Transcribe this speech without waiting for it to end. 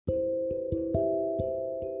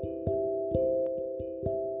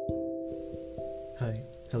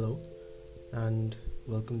Hello, and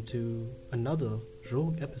welcome to another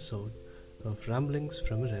rogue episode of Ramblings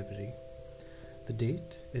from a Reverie. The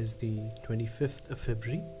date is the 25th of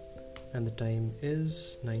February, and the time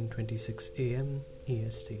is 9:26 a.m.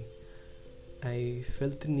 EST. I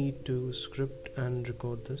felt the need to script and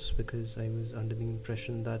record this because I was under the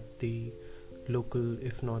impression that the local,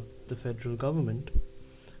 if not the federal government,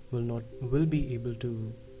 will be able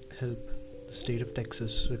to help the state of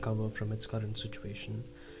Texas recover from its current situation.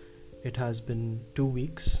 It has been 2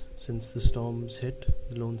 weeks since the storms hit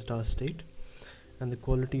the Lone Star State, and the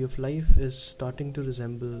quality of life is starting to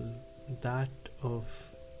resemble that of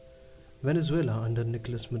Venezuela under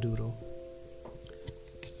Nicolas Maduro.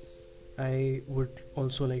 I would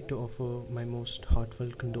also like to offer my most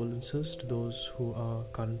heartfelt condolences to those who are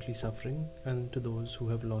currently suffering and to those who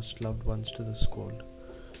have lost loved ones to this squall.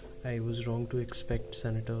 I was wrong to expect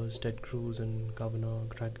Senators Ted Cruz and Governor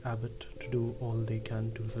Greg Abbott to do all they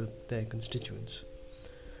can to help their constituents.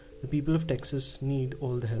 The people of Texas need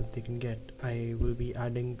all the help they can get. I will be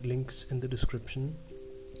adding links in the description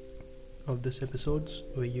of this episodes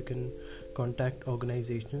where you can contact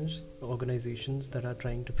organizations that are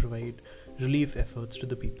trying to provide relief efforts to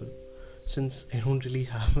the people. Since I don't really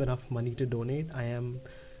have enough money to donate, I am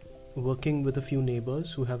working with a few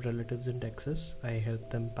neighbors who have relatives in Texas. I helped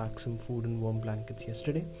them pack some food and warm blankets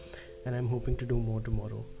yesterday, and I'm hoping to do more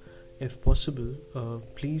tomorrow. If possible,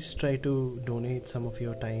 please try to donate some of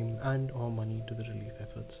your time and or money to the relief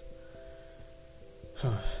efforts.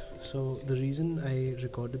 So the reason the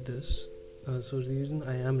reason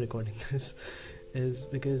I am recording this is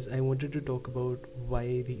because I wanted to talk about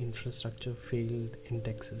why the infrastructure failed in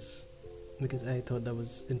Texas, because I thought that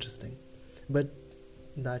was interesting. But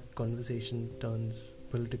that conversation turns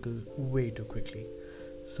political way too quickly.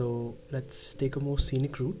 So let's take a more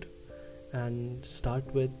scenic route and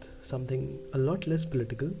start with something a lot less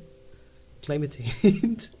political: climate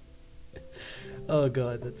change. Oh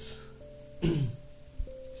god, that's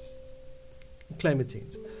climate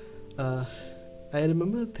change. Uh, I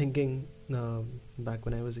remember thinking back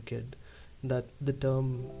when I was a kid that the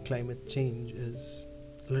term climate change is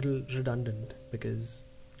a little redundant because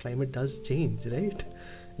climate does change, right?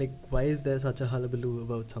 Like, why is there such a hullabaloo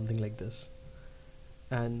about something like this?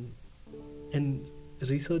 And in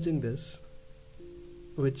researching this,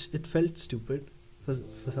 which it felt stupid for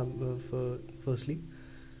firstly,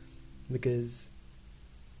 because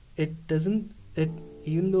it doesn't it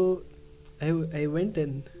even though I went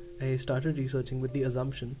in, I started researching with the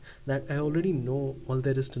assumption that I already know all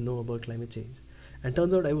there is to know about climate change, and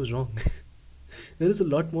turns out I was wrong. There is a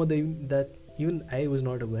lot more that even I was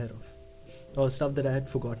not aware of, or stuff that I had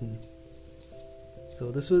forgotten.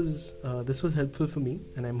 So this was helpful for me,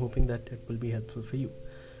 and I'm hoping that it will be helpful for you.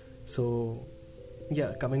 So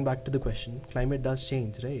yeah, coming back to the question, climate does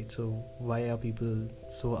change, right? So why are people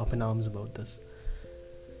so up in arms about this?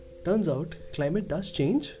 Turns out climate does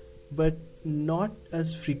change, but not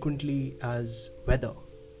as frequently as weather.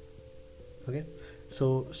 Okay,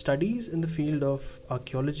 so studies in the field of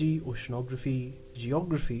archaeology, oceanography,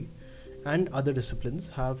 geography, and other disciplines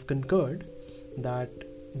have concurred that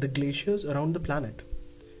the glaciers around the planet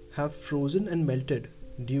have frozen and melted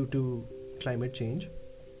due to climate change.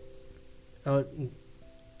 Well,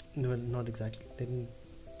 not exactly. They didn't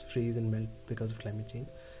freeze and melt because of climate change.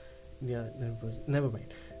 Yeah, it was. Never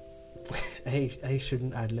mind. I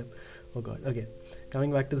shouldn't ad lib. Oh god. Okay,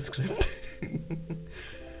 coming back to the script.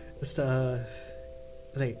 Just,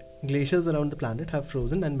 right. Glaciers around the planet have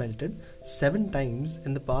frozen and melted 7 times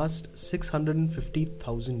in the past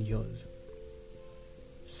 650,000 years.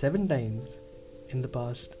 7 times in the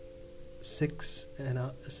past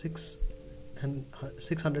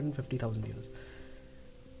 650,000 years.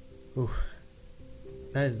 Ooh,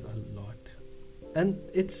 that is a lot. And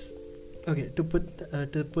it's okay to put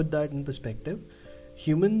that in perspective.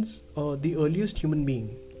 Humans, or the earliest human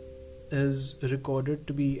being, is recorded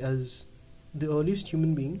to be as the earliest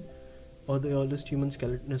human being, or the earliest human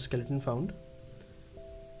skeleton found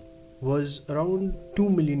was around 2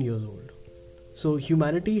 million years old. So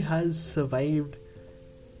humanity has survived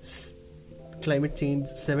climate change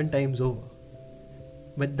 7 times over.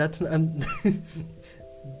 But that's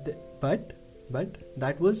but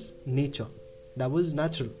that was nature. That was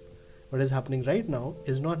natural. What is happening right now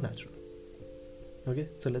is not natural. Okay,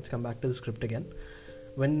 so let's come back to the script again.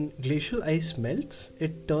 When glacial ice melts,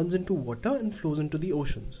 it turns into water and flows into the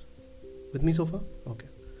oceans. With me so far? Okay.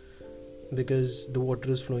 Because the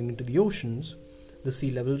water is flowing into the oceans, the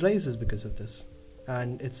sea level rises because of this,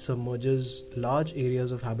 and it submerges large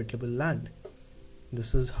areas of habitable land.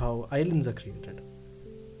 This is how islands are created.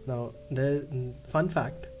 Now, the fun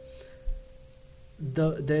fact: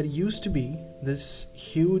 there used to be this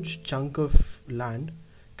huge chunk of land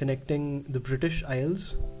connecting the British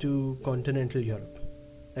Isles to continental Europe.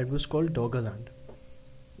 It was called Doggerland,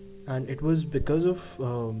 and it was because of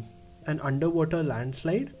an underwater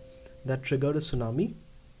landslide that triggered a tsunami,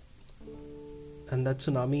 and that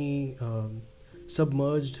tsunami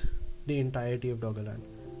submerged the entirety of Doggerland.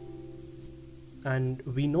 And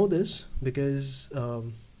we know this because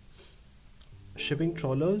shipping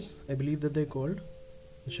trawlers, I believe that they're called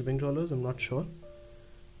shipping trawlers, I'm not sure,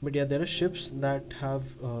 but yeah, there are ships that have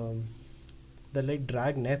that like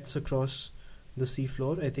drag nets across the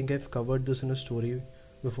seafloor. I think I've covered this in a story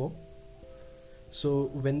before. So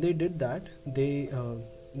when they did that, they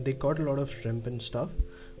caught a lot of shrimp and stuff,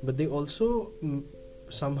 but they also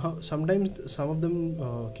sometimes some of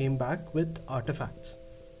them came back with artifacts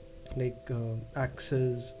like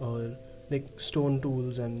axes or like stone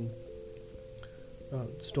tools and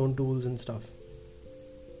stuff.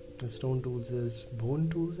 The stone tools is bone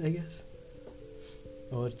tools, I guess,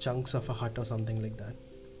 or chunks of a hut or something like that.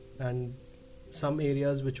 And some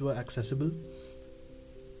areas which were accessible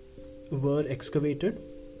were excavated,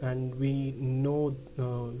 and we know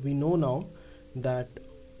now that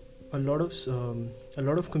a lot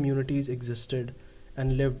of communities existed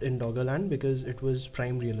and lived in Doggerland because it was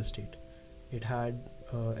prime real estate. It had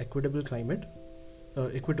equatorial climate.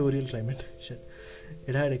 Shit.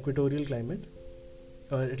 It had equatorial climate,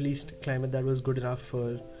 or at least climate that was good enough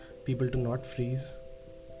for people to not freeze,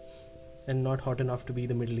 and not hot enough to be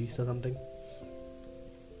the Middle East or something.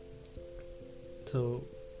 So,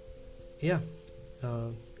 yeah,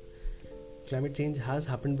 climate change has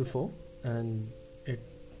happened before, and it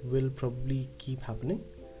will probably keep happening.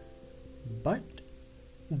 But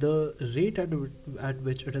the rate at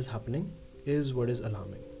which it is happening is what is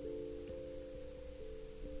alarming.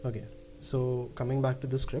 Okay, so coming back to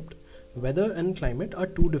the script, weather and climate are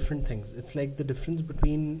two different things. It's like the difference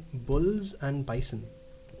between bulls and bison.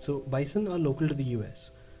 So bison are local to the US,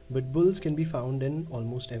 but bulls can be found in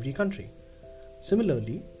almost every country.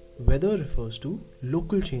 Similarly, weather refers to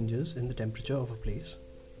local changes in the temperature of a place.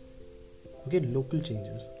 Okay, local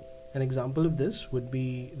changes. An example of this would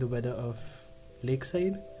be the weather of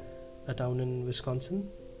Lakeside, a town in Wisconsin,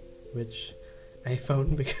 which I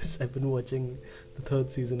found because I've been watching the third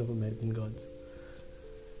season of American Gods.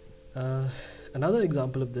 Another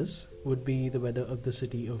example of this would be the weather of the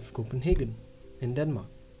city of Copenhagen in Denmark.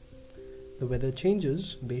 The weather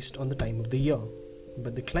changes based on the time of the year,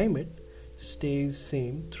 but the climate stays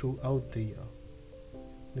same throughout the year.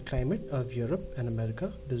 The climate of Europe and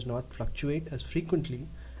America does not fluctuate as frequently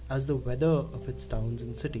as the weather of its towns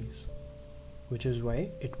and cities, which is why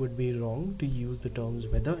it would be wrong to use the terms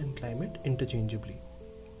weather and climate interchangeably.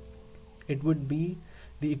 It would be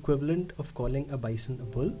the equivalent of calling a bison a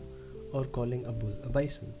bull or calling a bull a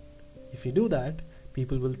bison. If you do that,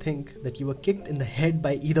 people will think that you were kicked in the head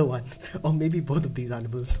by either one, or maybe both of these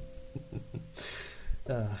animals.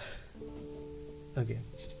 Okay.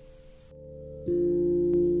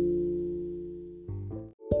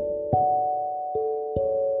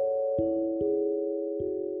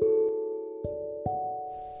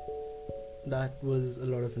 That was a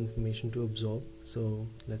lot of information to absorb, so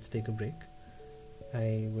let's take a break.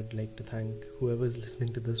 I would like to thank whoever's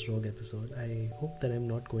listening to this rogue episode. I hope that I'm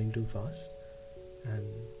not going too fast,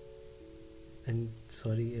 and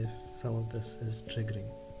sorry if some of this is triggering.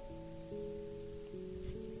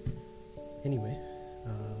 Anyway,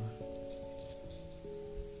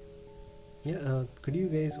 could you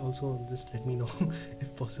guys also just let me know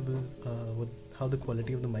if possible how the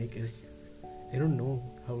quality of the mic is? I don't know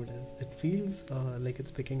how it is. It feels like it's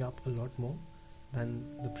picking up a lot more than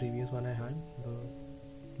the previous one I had,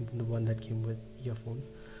 the one that came with earphones.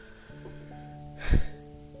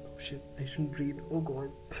 Oh shit, I shouldn't breathe. Oh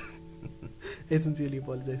god. I sincerely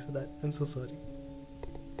apologize for that. I'm so sorry.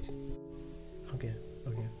 Okay.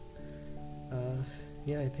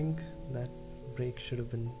 I think that break should have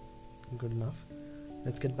been good enough.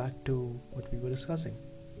 Let's get back to what we were discussing.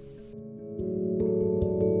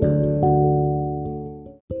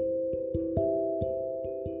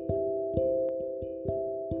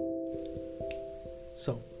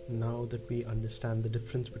 So, now that we understand the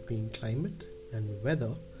difference between climate and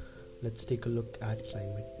weather, let's take a look at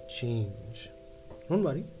climate change. Don't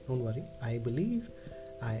worry. I believe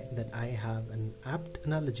that I have an apt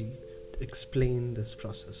analogy to explain this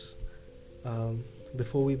process.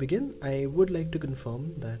 Before we begin, I would like to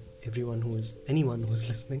confirm that anyone who is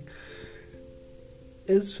listening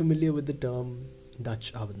is familiar with the term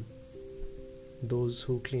Dutch oven. Those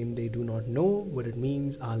who claim they do not know what it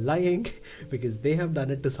means are lying because they have done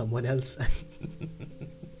it to someone else.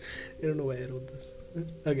 I don't know why I wrote this.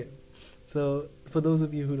 Okay, so for those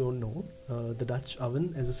of you who don't know, the Dutch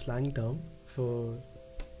oven is a slang term for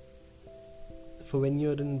when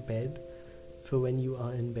you're in bed, for when you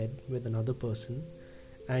are in bed with another person,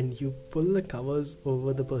 and you pull the covers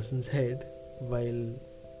over the person's head while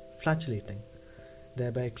flatulating,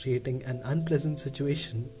 thereby creating an unpleasant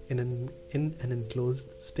situation in an enclosed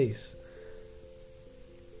space.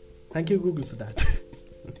 Thank you, Google, for that.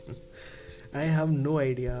 I have no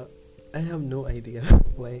idea. I have no idea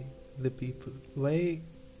why the people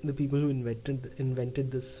who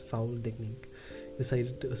invented this foul technique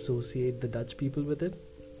decided to associate the Dutch people with it.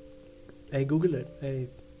 I googled it. I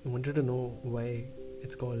wanted to know why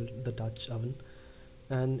it's called the Dutch oven,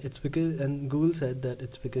 and Google said that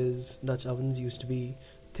it's because Dutch ovens used to be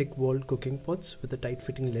thick-walled cooking pots with a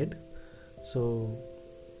tight-fitting lid. So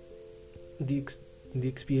the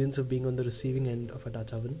experience of being on the receiving end of a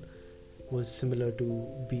Dutch oven was similar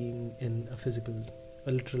to being in a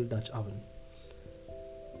literal Dutch oven.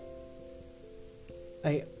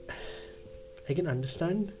 I can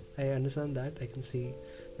understand. I understand that. I can see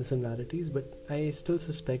the similarities, but I still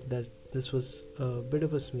suspect that this was a bit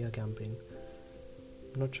of a smear campaign.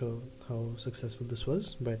 I'm not sure how successful this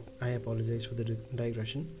was, but I apologize for the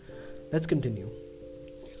digression. Let's continue.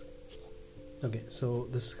 Okay, so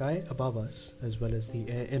the sky above us, as well as the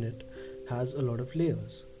air in it, has a lot of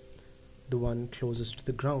layers. The one closest to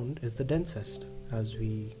the ground is the densest. As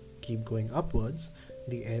we keep going upwards,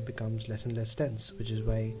 the air becomes less and less dense, which is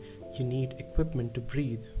why you need equipment to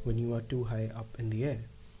breathe when you are too high up in the air.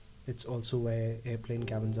 It's also why airplane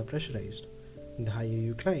cabins are pressurized. The higher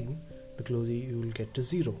you climb, the closer you will get to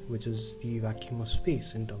zero, which is the vacuum of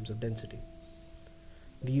space in terms of density.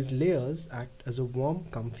 These layers act as a warm,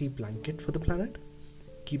 comfy blanket for the planet,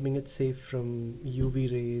 keeping it safe from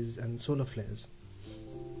UV rays and solar flares.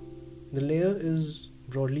 The layer is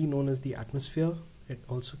broadly known as the atmosphere. It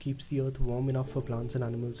also keeps the earth warm enough for plants and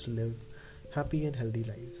animals to live happy and healthy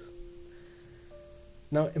lives.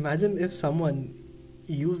 Now imagine if someone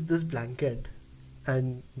used this blanket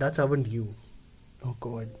and Dutch ovened you. Oh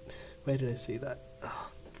god, why did I say that?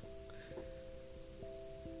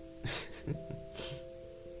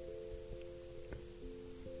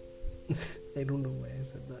 I don't know why I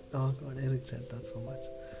said that. Oh god, I regret that so much.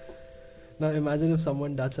 Now imagine if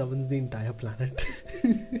someone Dutch ovens the entire planet.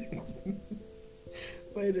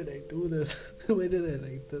 Why did I do this? Why did I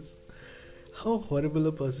write this? How horrible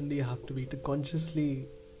a person do you have to be to consciously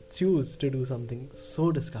choose to do something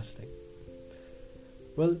so disgusting?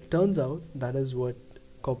 Well, turns out that is what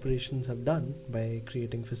corporations have done by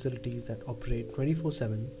creating facilities that operate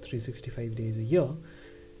 24/7, 365 days a year,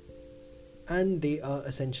 and they are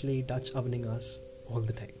essentially Dutch ovening us all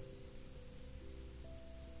the time.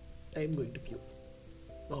 I'm going to puke.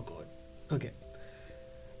 Oh god. Okay.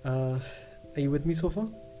 Are you with me so far?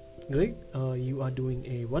 Great. You are doing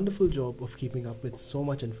a wonderful job of keeping up with so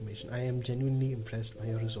much information. I am genuinely impressed by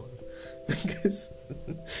your resolve. Because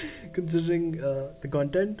considering the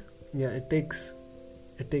content, yeah, it takes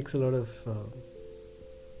a lot of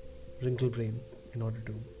wrinkle brain in order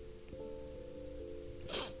to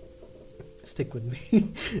stick with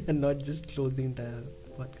me and not just close the entire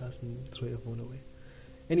podcast and throw your phone away.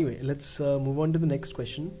 Anyway, let's move on to the next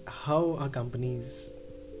question. How are companies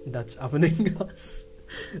Dutch ovening us?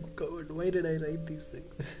 God, why did I write these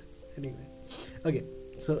things? Anyway, okay.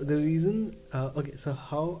 So the reason, so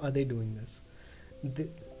how are they doing this?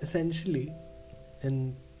 Essentially,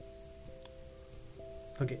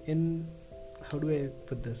 how do I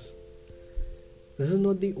put this? This is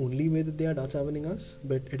not the only way that they are Dutch ovening us,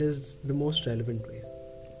 but it is the most relevant way,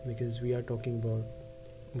 because we are talking about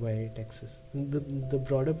why Texas. The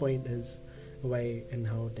broader point is why and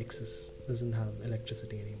how Texas doesn't have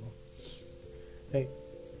electricity anymore, right?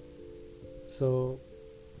 So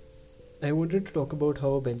I wanted to talk about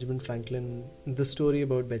how the story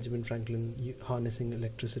about Benjamin Franklin harnessing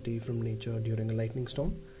electricity from nature during a lightning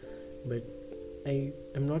storm, but I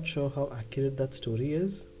am not sure how accurate that story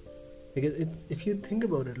is, because if you think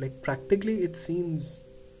about it, like practically it seems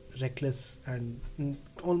reckless and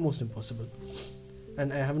almost impossible.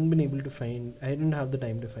 And I didn't have the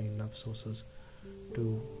time to find enough sources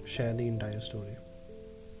to share the entire story.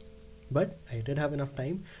 But I did have enough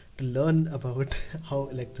time to learn about how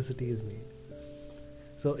electricity is made.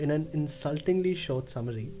 So in an insultingly short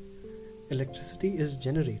summary, electricity is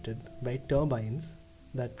generated by turbines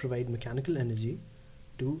that provide mechanical energy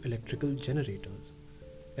to electrical generators.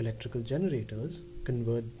 Electrical generators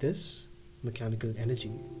convert this mechanical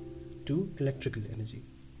energy to electrical energy.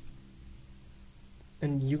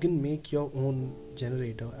 And you can make your own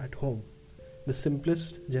generator at home. The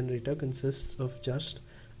simplest generator consists of just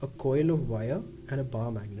a coil of wire and a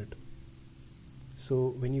bar magnet.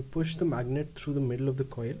 So when you push the magnet through the middle of the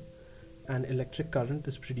coil, an electric current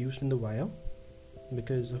is produced in the wire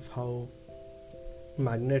because of how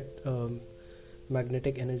magnetic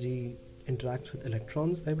energy interacts with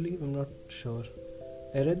electrons, I believe. I'm not sure.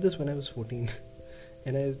 I read this when I was 14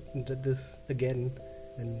 and I read this again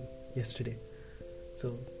and yesterday.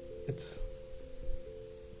 So it's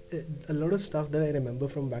a lot of stuff that I remember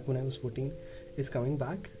from back when I was 14 is coming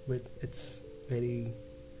back, but it's very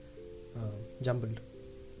jumbled.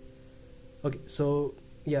 Okay, so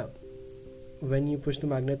yeah, when you push the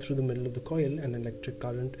magnet through the middle of the coil, an electric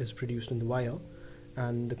current is produced in the wire,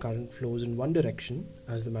 and the current flows in one direction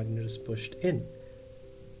as the magnet is pushed in.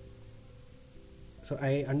 So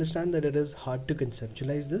I understand that it is hard to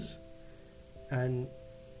conceptualize this, and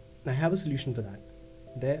I have a solution for that.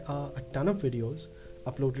 There are a ton of videos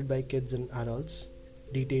uploaded by kids and adults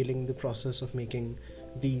detailing the process of making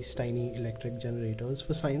these tiny electric generators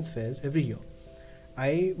for science fairs every year.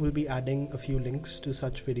 I will be adding a few links to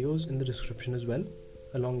such videos in the description as well,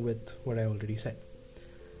 along with what I already said.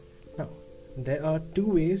 Now, there are two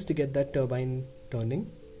ways to get that turbine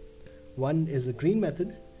turning. One is the green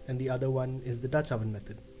method and the other one is the Dutch oven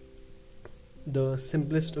method. The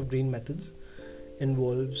simplest of green methods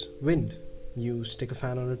involves wind. You stick a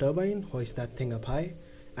fan on a turbine, hoist that thing up high,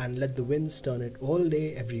 and let the winds turn it all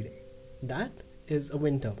day, every day. That is a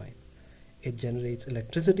wind turbine. It generates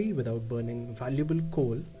electricity without burning valuable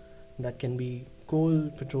coal, that can be coal,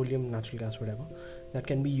 petroleum, natural gas, whatever, that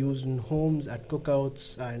can be used in homes, at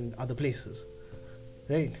cookouts, and other places.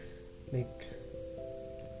 Right? Like,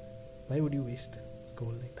 why would you waste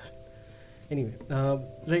coal like that? Anyway,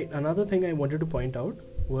 right, another thing I wanted to point out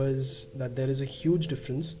was that there is a huge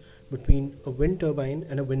difference between a wind turbine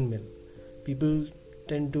and a windmill. People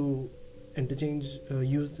tend to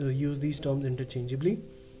use these terms interchangeably,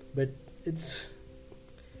 but it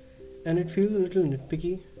feels a little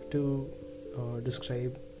nitpicky to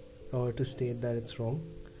describe or to state that it's wrong.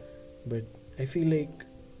 But I feel like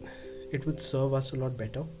it would serve us a lot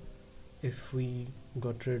better if we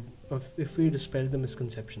if we dispelled the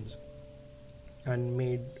misconceptions and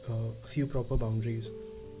made a few proper boundaries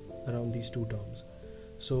around these two terms.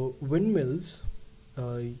 So windmills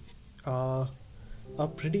are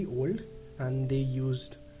pretty old, and they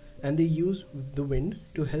use the wind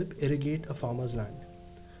to help irrigate a farmer's land.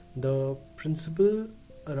 The principle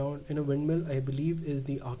around in a windmill, I believe, is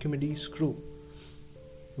the Archimedes screw,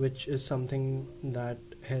 which is something that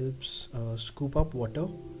helps scoop up water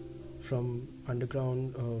from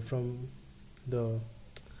underground from the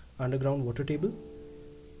underground water table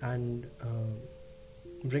and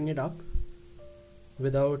bring it up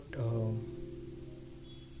without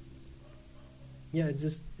it's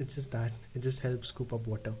just that it just helps scoop up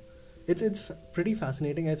water. It's pretty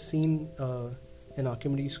fascinating. I've seen an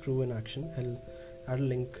Archimedes screw in action. I'll add a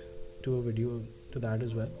link to a video to that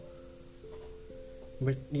as well.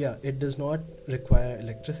 But yeah, it does not require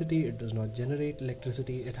electricity, it does not generate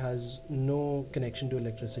electricity, it has no connection to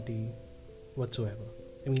electricity whatsoever.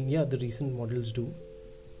 I mean, yeah, the recent models do,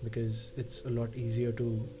 because it's a lot easier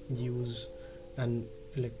to use an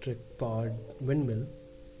electric powered windmill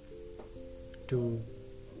to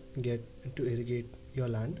irrigate your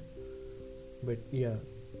land. But yeah,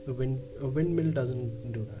 a windmill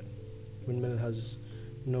doesn't do that. Windmill has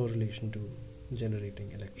no relation to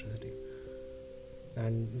generating electricity,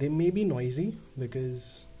 and they may be noisy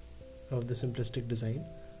because of the simplistic design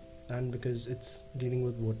and because it's dealing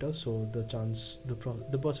with water, so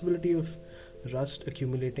the possibility of rust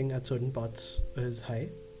accumulating at certain parts is high,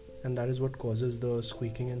 and that is what causes the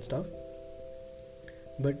squeaking and stuff.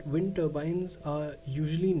 But wind turbines are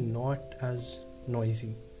usually not as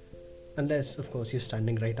noisy, unless of course you're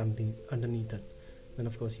standing right underneath it, then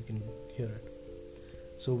of course you can hear it.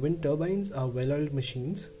 So wind turbines are well-oiled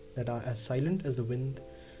machines that are as silent as the wind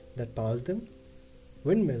that powers them.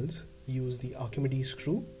 Windmills use the Archimedes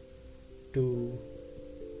screw to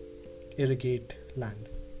irrigate land.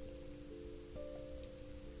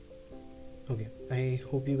 Okay, I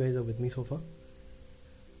hope you guys are with me so far.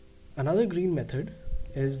 Another green method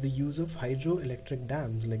is the use of hydroelectric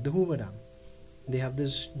dams like the Hoover Dam. They have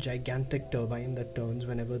this gigantic turbine that turns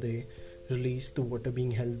whenever they release the water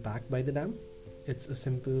being held back by the dam. It's a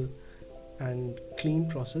simple and clean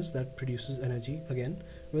process that produces energy again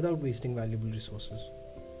without wasting valuable resources.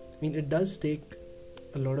 I mean, it does take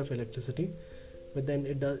a lot of electricity, but then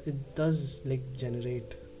it does like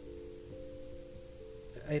generate.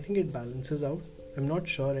 I think it balances out. I'm not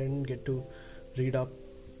sure. I didn't get to read up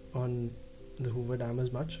on the Hoover Dam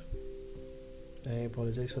as much. I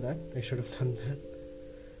apologize for that. I should have done that.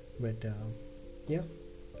 But yeah,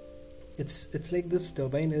 It's like this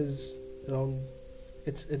turbine is around.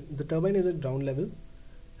 The turbine is at ground level,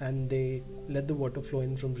 and they let the water flow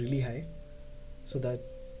in from really high, so that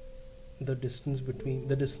the distance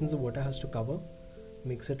the water has to cover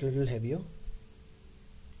makes it a little heavier.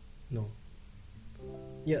 No,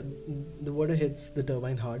 yeah, the water hits the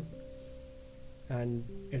turbine hard, and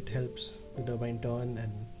it helps the turbine turn,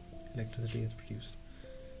 and electricity is produced.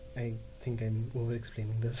 I think I'm over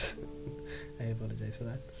explaining this. I apologize for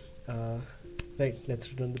that. Right, let's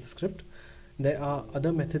return to the script. There are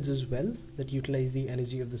other methods as well that utilize the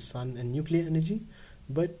energy of the sun and nuclear energy,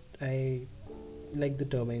 but I like the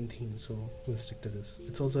turbine theme, so we'll stick to this.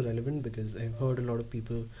 It's also relevant because I've heard a lot of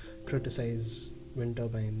people criticize wind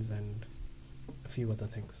turbines and a few other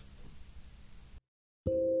things.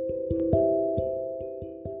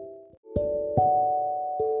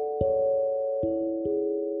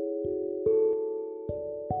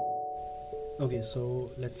 Okay,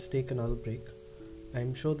 so let's take another break.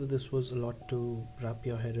 I'm sure that this was a lot to wrap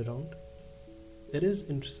your head around. It is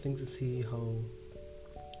interesting to see how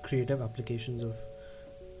creative applications of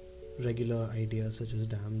regular ideas such as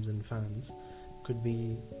dams and fans could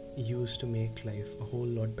be used to make life a whole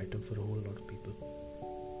lot better for a whole lot of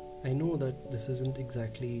people. I know that this isn't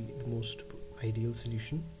exactly the most ideal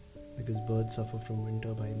solution because birds suffer from wind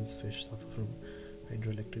turbines, fish suffer from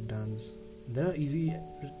hydroelectric dams. There are easy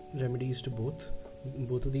remedies to both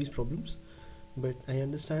of these problems, but I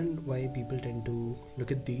understand why people tend to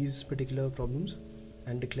look at these particular problems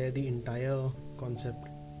and declare the entire concept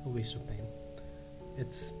a waste of time.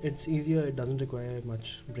 It's easier, it doesn't require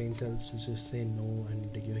much brain cells to just say no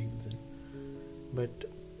and dig your heels in. But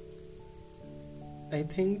I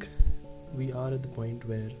think we are at the point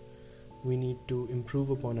where we need to improve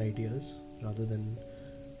upon ideas rather than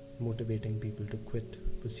motivating people to quit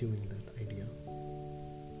pursuing that idea.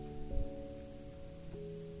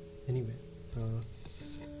 Anyway,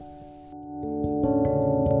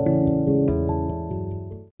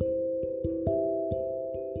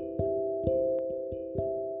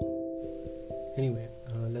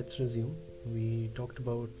 let's resume. We talked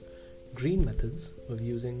about green methods of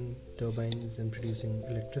using turbines and producing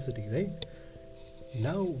electricity, right?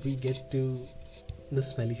 Now we get to the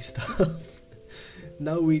smelly stuff.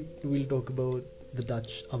 Now we'll talk about the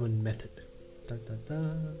Dutch oven method. Da, da, da.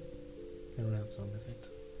 I don't have sound effects.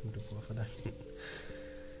 I'm too poor for that.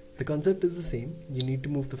 The concept is the same. You need to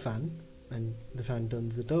move the fan, and the fan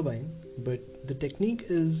turns the turbine, but the technique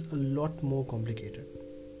is a lot more complicated.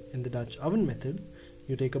 In the Dutch oven method,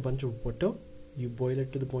 you take a bunch of water, you boil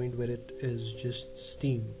it to the point where it is just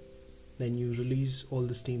steam. Then you release all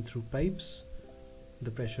the steam through pipes.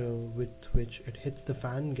 The pressure with which it hits the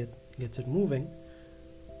fan gets it moving,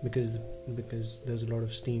 because there's a lot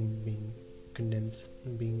of steam being condensed,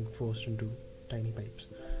 being forced into tiny pipes.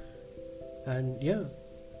 And yeah,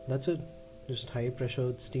 that's it. Just high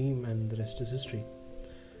pressured steam, and the rest is history.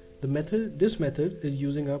 This method is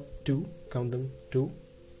using up two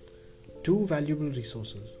valuable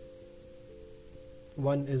resources.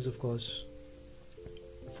 One is, of course,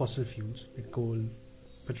 fossil fuels like coal,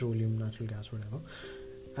 petroleum, natural gas, whatever.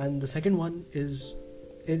 And the second one is,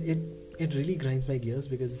 it really grinds my gears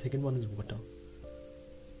because the second one is water.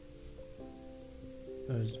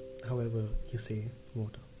 Or however you say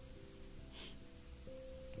water.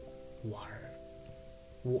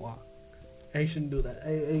 Water. I shouldn't do that.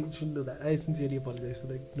 I shouldn't do that. I sincerely apologize for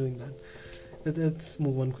doing that. Let's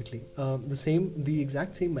move on quickly. The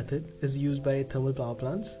exact same method is used by thermal power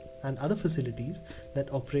plants and other facilities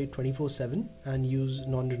that operate 24/7 and use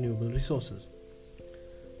non-renewable resources.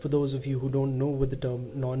 For those of you who don't know what the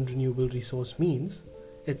term non-renewable resource means,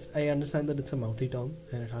 I understand that it's a mouthy term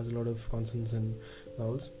and it has a lot of consonants and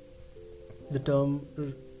vowels. The term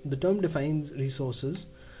defines resources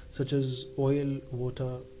such as oil,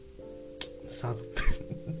 water,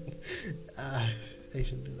 I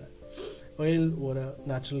shouldn't do that. Oil, water,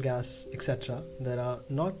 natural gas, etc. that are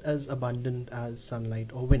not as abundant as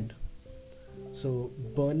sunlight or wind. So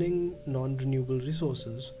burning non-renewable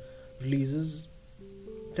resources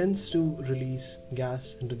tends to release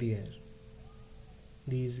gas into the air.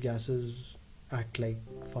 These gases act like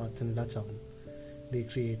farts in a Dutch oven. They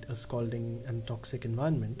create a scalding and toxic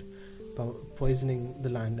environment, poisoning the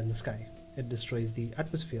land and the sky. It destroys the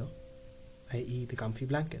atmosphere, i.e. the comfy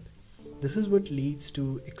blanket. This is what leads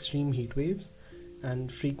to extreme heat waves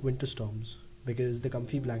and freak winter storms, because the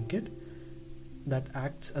comfy blanket that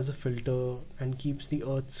acts as a filter and keeps the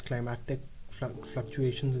Earth's climatic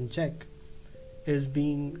fluctuations in check is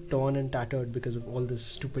being torn and tattered because of all this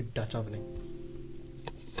stupid Dutch ovening.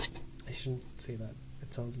 I shouldn't say that.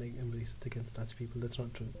 It sounds like I'm racist against Dutch people. That's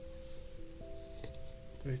not true.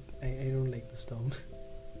 but I don't like this term.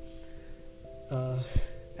 uh,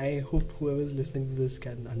 I hope whoever's listening to this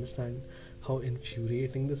can understand how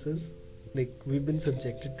infuriating this is. Like, we've been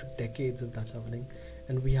subjected to decades of Dutch ovening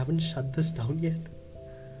and we haven't shut this down yet.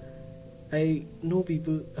 I know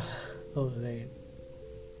people. Oh, right.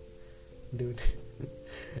 Dude.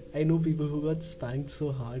 I know people who got spanked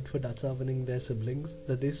so hard for Dutch ovening their siblings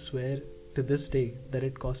that they swear to this day that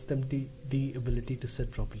it cost them the ability to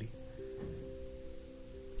sit properly.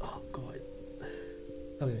 Oh, God.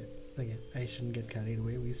 Okay, I shouldn't get carried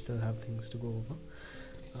away. We still have things to go over.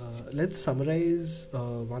 Let's summarize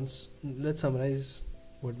Let's summarize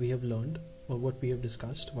what we have learned or what we have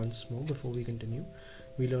discussed once more before we continue.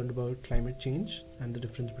 We learned about climate change and the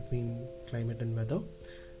difference between climate and weather.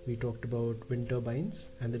 We talked about wind turbines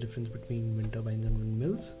and the difference between wind turbines and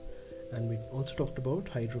windmills. And we also talked about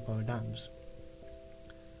hydropower dams.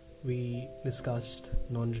 We discussed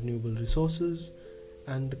non-renewable resources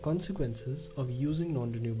and the consequences of using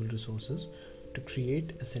non-renewable resources to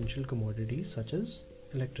create essential commodities such as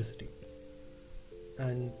electricity.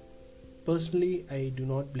 And personally, I do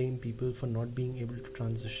not blame people for not being able to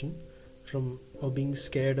transition from, or being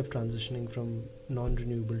scared of transitioning from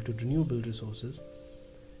non-renewable to renewable resources.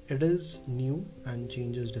 It is new and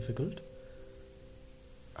change is difficult.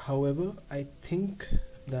 However, I think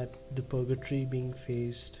that the purgatory being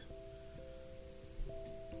faced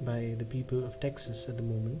by the people of Texas at the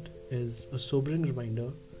moment is a sobering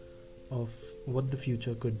reminder of what the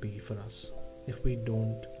future could be for us if we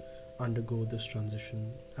don't undergo this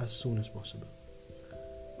transition as soon as possible.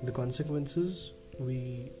 The consequences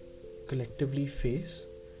we collectively face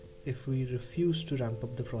if we refuse to ramp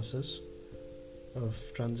up the process of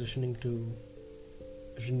transitioning to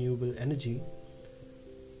renewable energy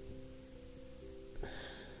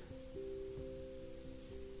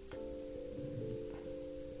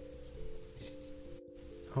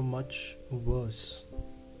are much worse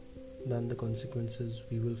than the consequences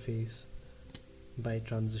we will face by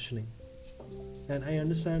transitioning. And I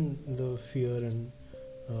understand the fear and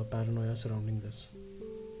paranoia surrounding this.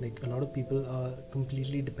 Like, a lot of people are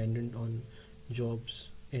completely dependent on jobs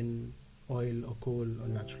in oil or coal or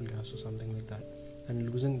natural gas or something like that, and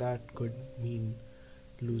losing that could mean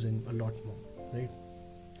losing a lot more, right?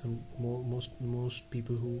 Most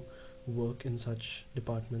people who work in such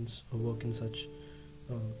departments or work in such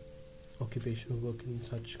occupation, work in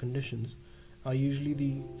such conditions, are usually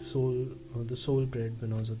the sole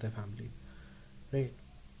breadwinners of their family, right?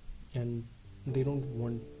 And they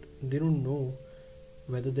don't know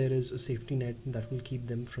whether there is a safety net that will keep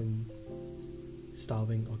them from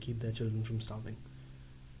starving or keep their children from starving.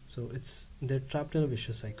 So they're trapped in a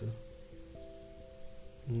vicious cycle.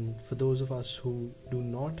 And for those of us who do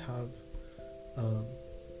not have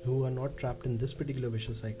who are not trapped in this particular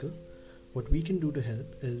vicious cycle, what we can do to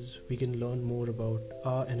help is we can learn more about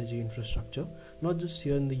our energy infrastructure, not just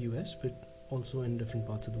here in the US but also in different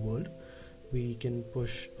parts of the world. We can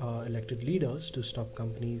push our elected leaders to stop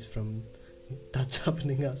companies from touch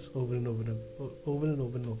happening us over and over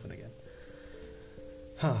and over again.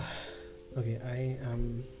 Okay, I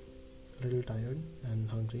am a little tired and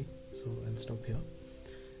hungry, so I'll stop here.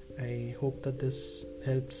 I hope that this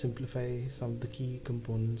helped simplify some of the key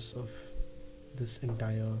components of this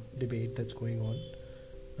entire debate that's going on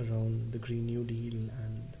around the Green New Deal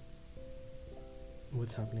and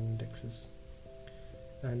what's happening in Texas.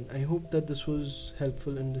 And I hope that this was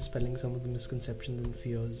helpful in dispelling some of the misconceptions and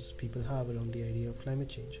fears people have around the idea of climate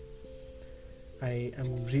change. I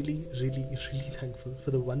am really, really, really thankful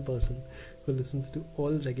for the one person who listens to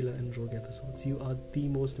all regular and rogue episodes. You are the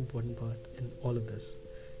most important part in all of this.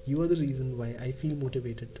 You are the reason why I feel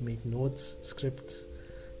motivated to make notes, scripts,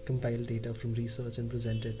 compile data from research and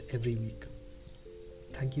present it every week.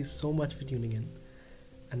 Thank you so much for tuning in.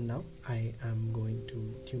 And now I am going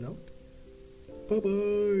to tune out. Bye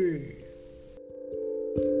bye.